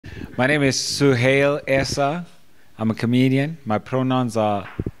My name is Suhayl Essa. I'm a comedian. My pronouns are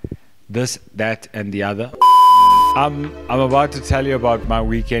this, that, and the other. I'm about to tell you about my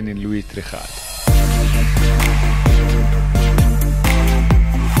weekend in Louis Trichardt.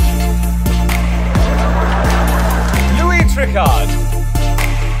 Louis Trichardt.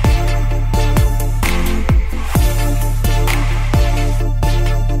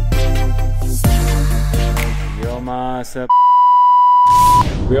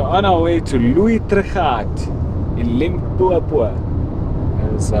 We are on our way to Louis Trichardt in Limpopo.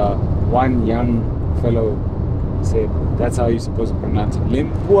 As one young fellow said, that's how you're supposed to pronounce it.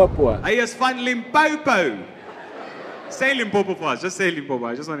 Limpopo. Hey, it's fun Limpopo. Say Limpopo for us. Just say Limpopo.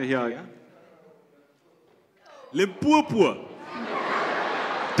 I just want to hear you. Limpopo.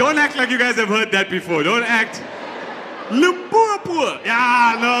 Don't act like you guys have heard that before. Don't act. Limpopo.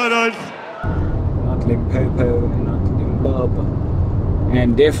 Yeah, no, don't. Not Limpopo, not Limpopo.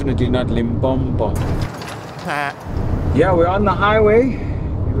 And definitely not Limpompo. Yeah, we're on the highway.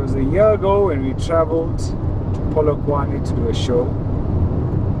 It was a year ago when we traveled to Polokwane to do a show.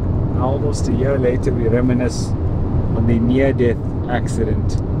 Now, almost a year later, we reminisce on the near-death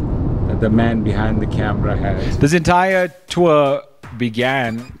accident that the man behind the camera had. This entire tour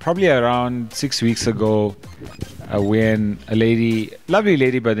began probably around 6 weeks ago when a lady, lovely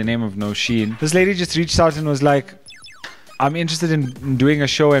lady by the name of Nosheen, this lady just reached out and was like, I'm interested in doing a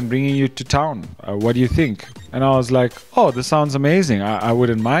show and bringing you to town. What do you think? And I was like, oh, this sounds amazing. I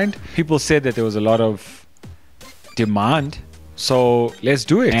wouldn't mind. People said that there was a lot of demand, so let's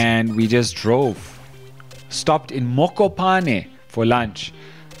do it. And we just drove. Stopped in Mokopane for lunch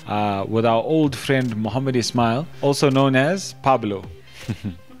with our old friend Mohammed Ismail, also known as Pablo.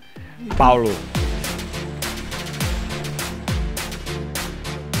 Paulo.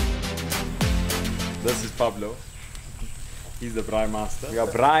 This is Pablo. He's the braai master. We are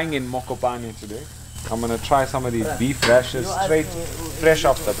braaiing in Mokopane today. I'm gonna try some of these beef rashes straight fresh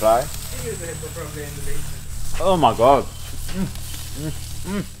off the braai. Oh my god.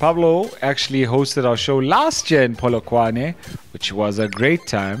 Pablo actually hosted our show last year in Polokwane, which was a great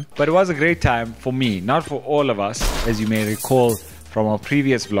time. But it was a great time for me, not for all of us, as you may recall from our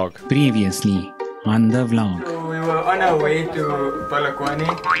previous vlog. Previously on the vlog. So we were on our way to Polokwane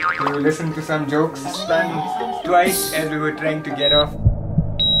to listen to some jokes done twice as we were trying to get off.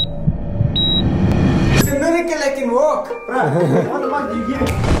 It's a miracle I can walk!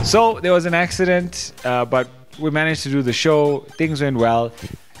 So there was an accident, but we managed to do the show. Things went well.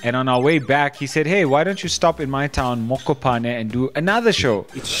 And on our way back, he said, hey, why don't you stop in my town, Mokopane, and do another show?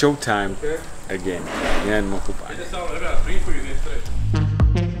 It's showtime again here in Mokopane.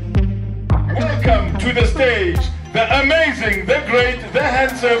 Welcome to the stage, the amazing, the great, the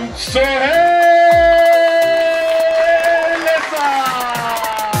handsome Suhayl Essa!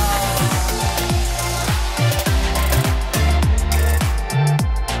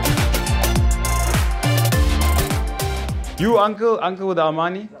 You, uncle with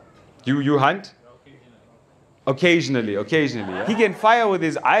Armani? You hunt? Occasionally. Yeah? He can fire with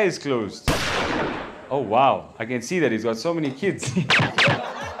his eyes closed. Oh wow, I can see that he's got so many kids.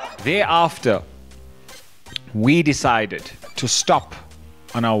 Thereafter, we decided to stop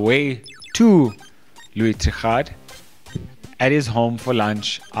on our way to Louis Trichardt at his home for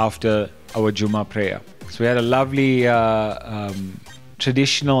lunch after our Juma prayer. So we had a lovely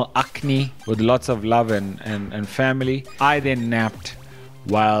traditional akni with lots of love and family. I then napped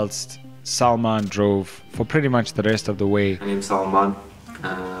whilst Salman drove for pretty much the rest of the way. My name's Salman,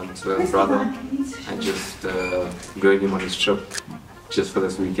 Suhayl's brother. I just joined him on his trip just for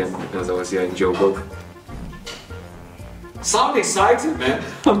this weekend because I was here in Joburg. Sound excited, man.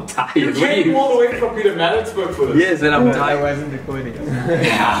 I'm tired. You came all the way from Pietermaritzburg for this. Yes, and I'm tired. I wasn't recording.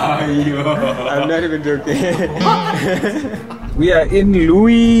 Yeah, I'm not even joking. We are in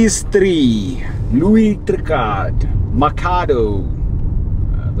Louis Trichardt, Mercado.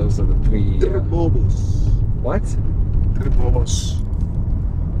 Those are the three. Tribobos. What? Tribobos.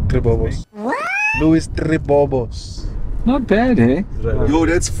 What? Louis Tribobos. Not bad, eh? Yo,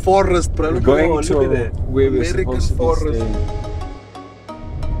 that's forest, bro. Look Going to look at that. where we're American supposed to be forest. staying.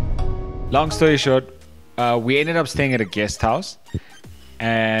 Long story short, we ended up staying at a guest house,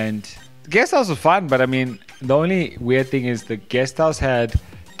 and the guest house was fun. But I mean, the only weird thing is the guest house had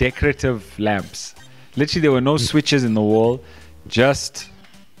decorative lamps. Literally, there were no switches in the wall, just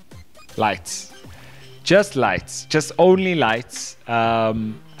lights. Just lights, just only lights.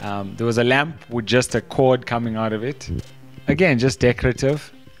 There was a lamp with just a cord coming out of it. Again, just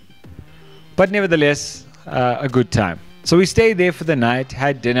decorative, but nevertheless, a good time. So we stayed there for the night,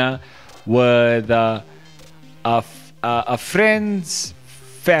 had dinner with a friend's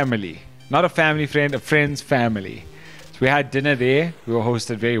family. Not a family friend, a friend's family. So we had dinner there. We were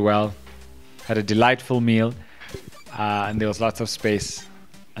hosted very well. Had a delightful meal. And there was lots of space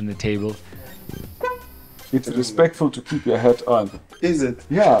on the table. It's respectful to keep your hat on. Is it?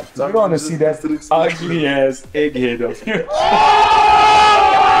 Yeah. You don't want to see that ugly ass egghead of you.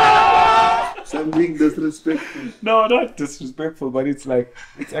 So I'm being disrespectful. No, not disrespectful, but it's like,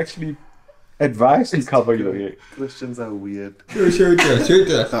 it's actually advised to cover your hair. Christians are weird. Shoot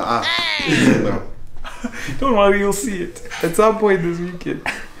her. No. Don't worry, you'll see it. At some point this weekend.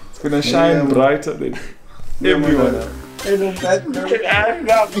 It's gonna shine brighter than everyone.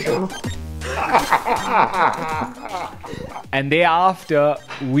 And thereafter,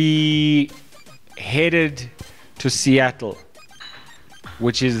 we headed to Seattle,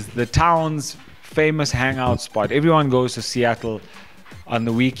 which is the town's famous hangout spot. Everyone goes to Seattle on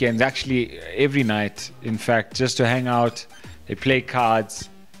the weekends, actually every night, in fact, just to hang out. They play cards,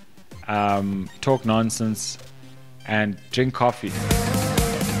 talk nonsense, and drink coffee.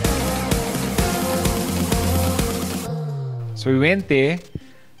 So we went there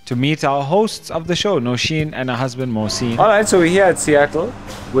to meet our hosts of the show, Noshin and her husband Mohsin. Alright, so we're here at Seattle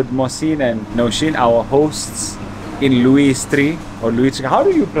with Mohsin and Noshin, our hosts in Louis Trichardt or Louis Trichardt. How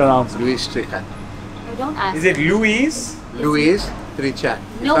do you pronounce it? Louis Trichardt. Don't ask. Is it Louis? Louis Trichardt.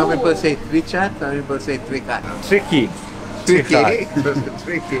 No. Some people say Trichardt, some people say Trichardt. Tricky. Tricky.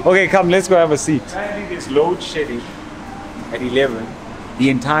 Okay, come, let's go have a seat. I think it's load shedding at 11. The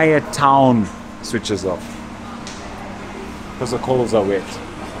entire town switches off because the coals are wet.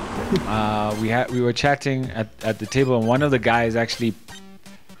 We were chatting at the table, and one of the guys actually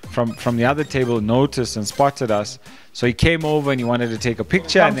from the other table noticed and spotted us. So he came over and he wanted to take a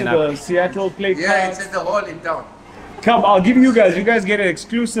picture. Come and then to the Seattle play cards. Yeah, it's in the hall in town. Come, I'll give you guys. You guys get an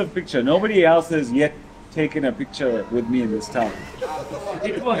exclusive picture. Nobody else has yet taken a picture with me in this town.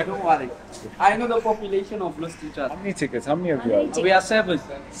 Don't worry. I know the population of Louis Trichardt. How many tickets? How many of you are? We are 7.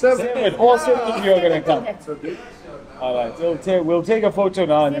 7. All 7 of you are going to come. All right, so we'll take a photo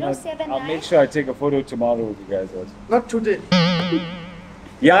now, and then I'll make sure I take a photo tomorrow with you guys also. Not today.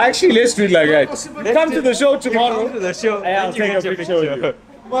 Yeah, actually, let's do it like that. Come to the show tomorrow. Come to the show. And I'll take a picture with you.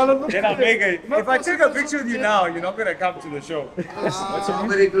 Then I'll make it. If I take a picture with you now, you're not going to come to the show. What's your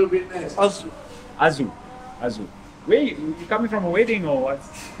name? It will be nice. Azu. Wait, you coming from a wedding or what?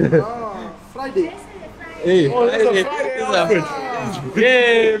 Friday. Hey. Oh, it's a Friday outfit.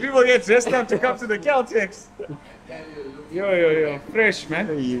 Yeah, people get dressed up to come to the Caltex. Yo, fresh, man.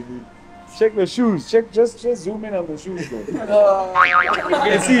 Check the shoes. Just zoom in on the shoes, though. You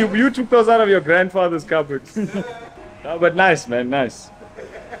can see you took those out of your grandfather's cupboard. No, but nice, man, nice.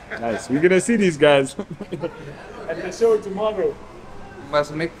 We're gonna see these guys at the show tomorrow.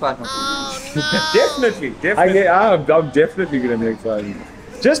 Must make fun of Definitely. I'm definitely gonna make fun.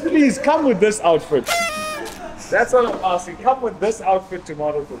 Just please come with this outfit. That's all I'm asking. Come with this outfit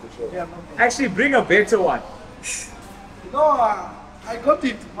tomorrow for the show. Yeah, actually, bring a better one. No, I got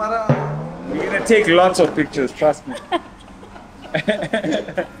it. But, we're gonna take lots of pictures, trust me.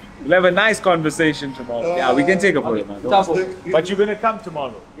 We'll have a nice conversation tomorrow. Yeah, we can take a photo, man. But you're gonna come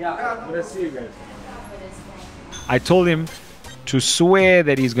tomorrow. Yeah. I'm gonna see you guys. I told him to swear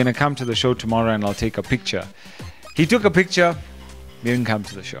that he's gonna come to the show tomorrow and I'll take a picture. He took a picture, didn't come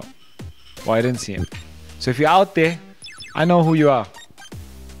to the show. Well, I didn't see him. So if you're out there, I know who you are.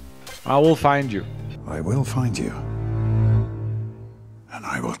 I will find you. I will find you. And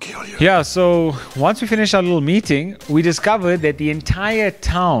I will kill you. Yeah, so once we finished our little meeting, we discovered that the entire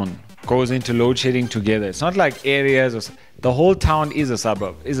town goes into load shedding together. It's not like areas or the whole town is a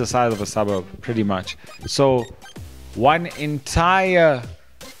suburb, is the size of a suburb, pretty much. So one entire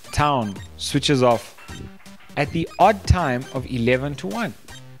town switches off at the odd time of 11 to 1.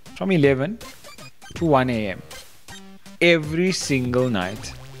 From 11 to 1 a.m. Every single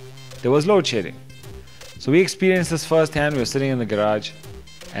night, there was load shedding. So we experienced this firsthand. We were sitting in the garage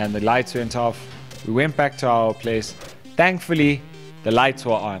and the lights went off. We went back to our place. Thankfully, the lights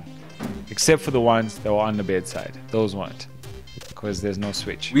were on, except for the ones that were on the bedside. Those weren't, because there's no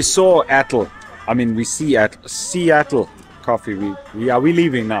switch. We saw we see Seattle coffee. We're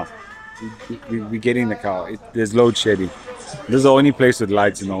leaving now. We're getting in the car. There's load shedding. This is the only place with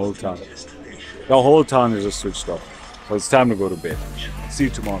lights in the whole town. The whole town is just switched off. So it's time to go to bed. See you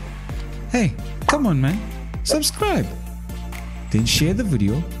tomorrow. Hey, come on, man. Subscribe. Then share the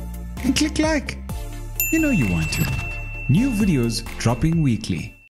video and click like. You know you want to. New videos dropping weekly.